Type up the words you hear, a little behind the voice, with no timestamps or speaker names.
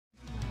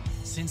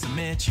Since I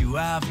met you,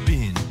 I've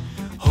been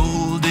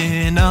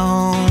holding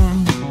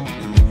on,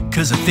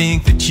 'cause I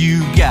think that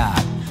you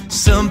got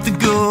something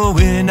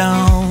going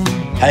on.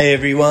 Hey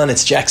everyone,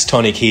 it's Jax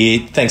Tonic here.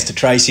 Thanks to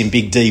Tracy and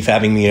Big D for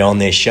having me on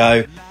their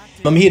show.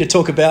 I'm here to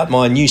talk about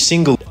my new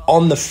single,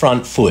 On the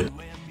Front Foot.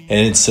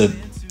 And it's a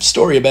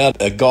story about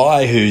a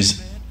guy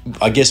who's,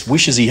 I guess,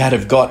 wishes he had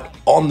have got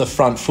on the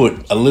front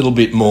foot a little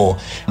bit more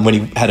when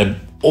he had an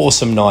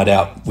awesome night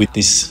out with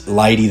this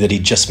lady that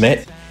he'd just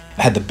met.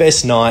 Had the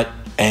best night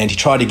and he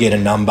tried to get a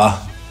number.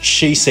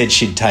 She said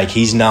she'd take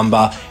his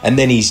number, and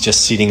then he's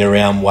just sitting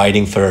around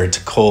waiting for her to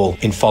call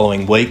in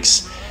following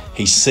weeks.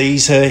 He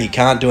sees her, he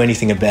can't do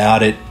anything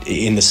about it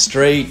in the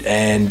street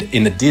and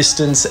in the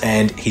distance,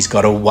 and he's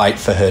got to wait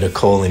for her to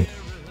call him.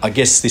 I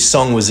guess this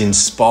song was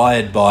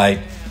inspired by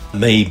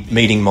me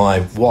meeting my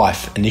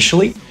wife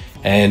initially,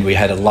 and we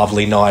had a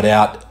lovely night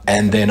out,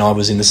 and then I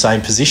was in the same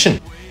position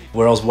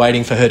where I was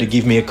waiting for her to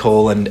give me a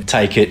call and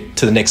take it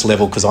to the next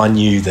level because I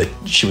knew that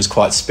she was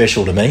quite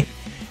special to me.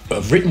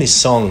 I've written this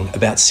song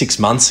about 6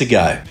 months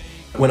ago.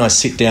 When I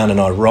sit down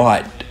and I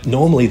write,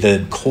 normally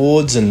the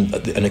chords and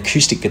an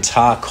acoustic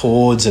guitar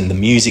chords and the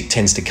music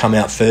tends to come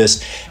out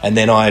first, and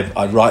then I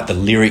write the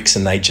lyrics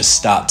and they just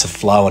start to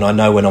flow, and I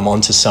know when I'm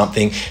onto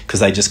something because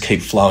they just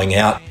keep flowing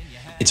out.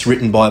 It's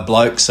written by a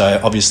bloke, so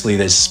obviously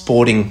there's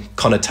sporting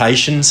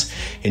connotations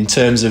in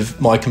terms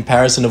of my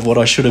comparison of what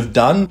I should have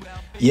done.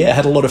 Yeah, I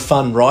had a lot of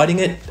fun writing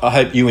it. I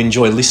hope you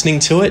enjoy listening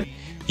to it.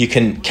 You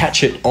can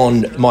catch it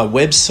on my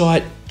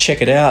website.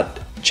 Check it out,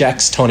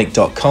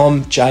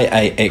 jaxtonic.com,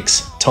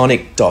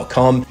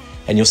 jaxtonic.com,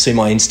 and you'll see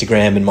my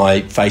Instagram and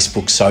my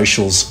Facebook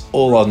socials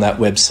all on that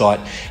website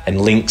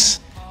and links.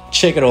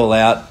 Check it all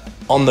out,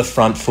 On the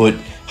Front Foot.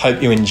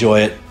 Hope you enjoy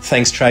it.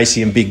 Thanks,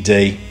 Tracy and Big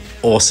D.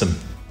 Awesome.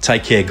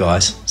 Take care,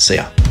 guys. See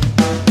ya.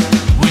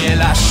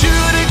 Well, I should